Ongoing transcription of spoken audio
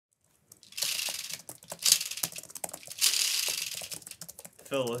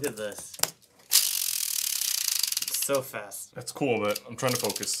Phil, look at this. So fast. That's cool, but I'm trying to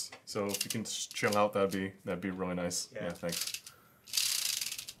focus. So if you can just chill out, that'd be really nice. Yeah, thanks.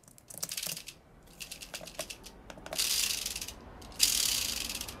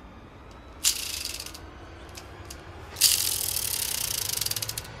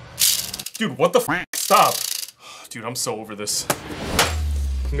 Dude, what the f? Stop! Dude, I'm so over this.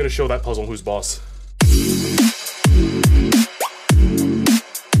 I'm gonna show that puzzle who's boss.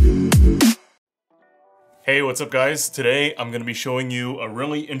 Hey, what's up guys? Today I'm gonna be showing you a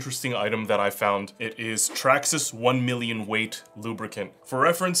really interesting item that I found. It is Traxxas 1 million weight lubricant. For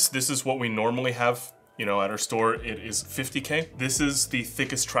reference, this is what we normally have, you know, at our store. It is 50K. This is the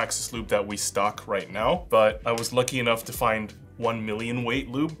thickest Traxxas lube that we stock right now, but I was lucky enough to find 1 million weight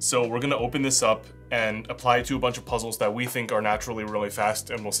lube. So we're gonna open this up and apply it to a bunch of puzzles that we think are naturally really fast,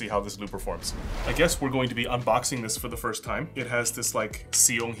 and we'll see how this lube performs. I guess we're going to be unboxing this for the first time. It has this like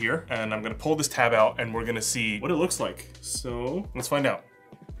seal here, and I'm gonna pull this tab out and we're gonna see what it looks like. So let's find out.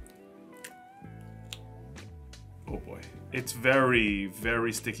 Oh boy. It's very,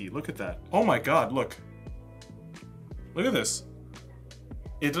 very sticky. Look at that. Oh my God, look. Look at this.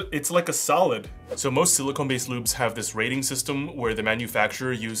 It's like a solid. So most silicone-based lubes have this rating system where the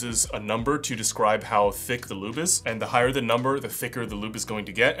manufacturer uses a number to describe how thick the lube is. And the higher the number, the thicker the lube is going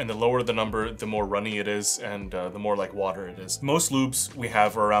to get. And the lower the number, the more runny it is and the more like water it is. Most lubes we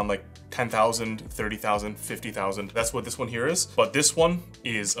have are around like 10,000, 30,000, 50,000. That's what this one here is. But this one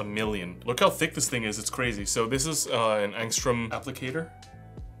is 1 million. Look how thick this thing is. It's crazy. So this is an angstrom applicator.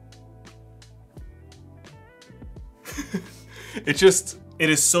 It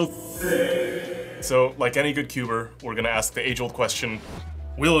is so thick. So like any good cuber, we're gonna ask the age-old question,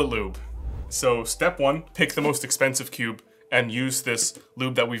 will it lube? So step one, pick the most expensive cube and use this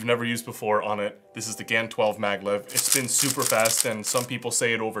lube that we've never used before on it. This is the GAN 12 Maglev. It spins super fast and some people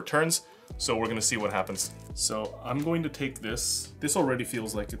say it overturns. So we're gonna see what happens. So I'm going to take this. This already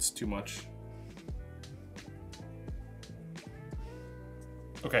feels like it's too much.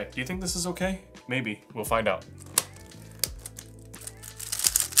 Okay, do you think this is okay? Maybe, we'll find out.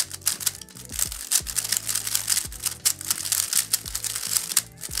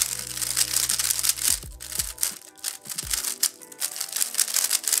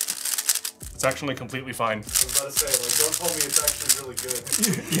 It's actually completely fine. I was about to say, like, don't tell me it's actually really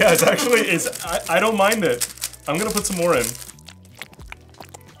good. Yeah, it's actually, I don't mind it. I'm gonna put some more in.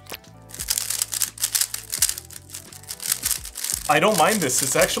 I don't mind this,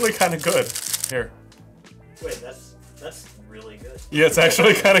 it's actually kind of good. Here. Wait, that's really good. Yeah, it's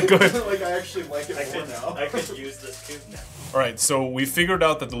actually kind of good. Like, I actually like it more now. I could use this cube now. Alright, so we figured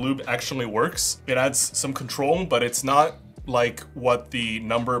out that the lube actually works. It adds some control, but it's not like what the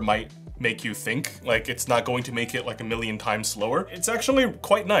number might make you think. Like, it's not going to make it like 1 million times slower. It's actually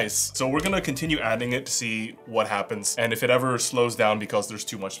quite nice. So we're gonna continue adding it to see what happens and if it ever slows down because there's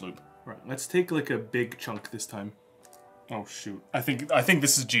too much lube. All right, let's take like a big chunk this time. Oh shoot. I think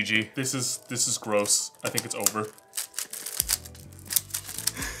this is GG. This is gross. I think it's over.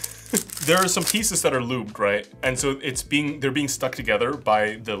 There are some pieces that are lubed, right? And so they're being stuck together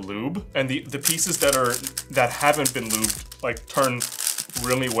by the lube, and the pieces that haven't been lubed like turn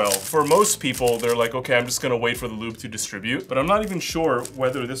really well. For most people, they're like, okay, I'm just gonna wait for the lube to distribute, but I'm not even sure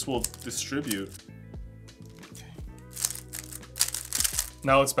whether this will distribute. Okay.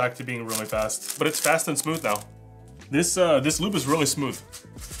 Now it's back to being really fast, but it's fast and smooth now. This lube is really smooth.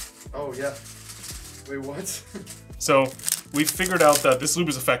 Oh yeah. Wait, what? So we figured out that this lube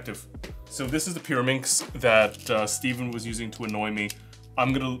is effective. So this is the Pyraminx that Steven was using to annoy me.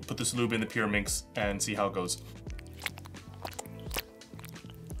 I'm gonna put this lube in the Pyraminx and see how it goes.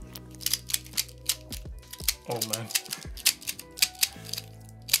 Oh man.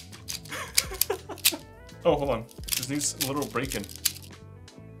 Oh, hold on. This needs a little break-in.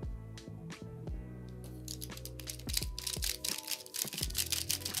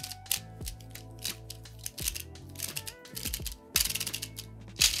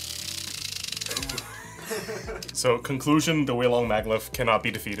 So conclusion, the WeiLong Maglev cannot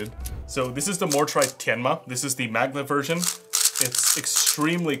be defeated. So this is the MoreTry TianMa. This is the Maglev version. It's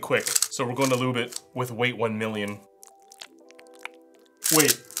extremely quick. So we're going to lube it with weight 1 million.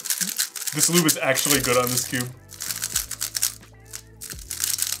 Wait, this lube is actually good on this cube.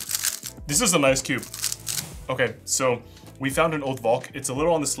 This is a nice cube. Okay, so we found an old Valk. It's a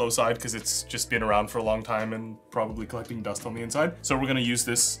little on the slow side because it's just been around for a long time and probably collecting dust on the inside. So we're gonna use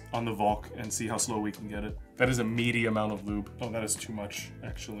this on the Valk and see how slow we can get it. That is a meaty amount of lube. Oh, that is too much,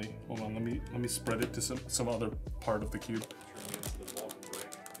 actually. Hold on, let me spread it to some other part of the cube.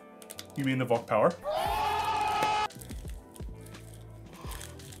 You mean the Valk power?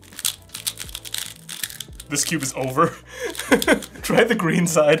 This cube is over. Try the green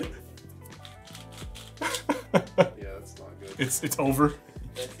side. Yeah, that's not good. It's over.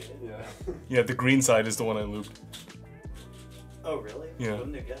 That's it. Yeah. Yeah, the green side is the one I lubed. Oh, really? Yeah.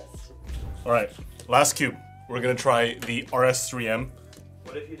 Wouldn't have guessed. All right, last cube. We're gonna try the RS3M.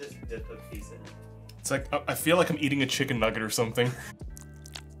 What if you just dip a piece in it? It's like, I feel like I'm eating a chicken nugget or something.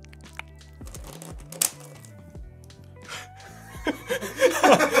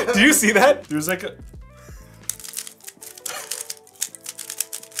 Do you see that? There's like a...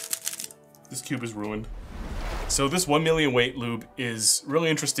 This cube is ruined. So this 1 million weight lube is really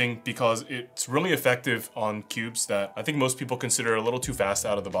interesting because it's really effective on cubes that I think most people consider a little too fast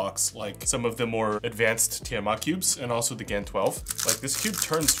out of the box, like some of the more advanced TianMa cubes and also the GAN 12. Like this cube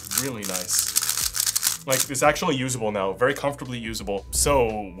turns really nice. Like it's actually usable now, very comfortably usable.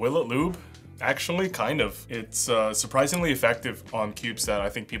 So will it lube? Actually, kind of. It's surprisingly effective on cubes that I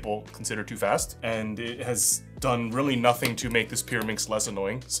think people consider too fast, and it has done really nothing to make this Pyraminx less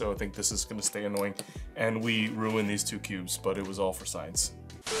annoying, so I think this is gonna stay annoying. And we ruined these 2 cubes, but it was all for science.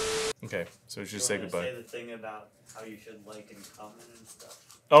 Okay, so we should say goodbye. Say the thing about how you should like and comment and stuff.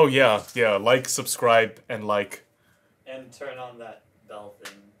 Oh yeah, yeah, like, subscribe, and like. And turn on that bell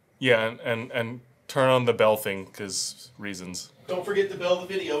thing. Yeah, and turn on the bell thing, because reasons. Don't forget to bell the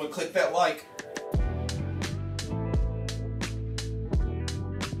video and click that like.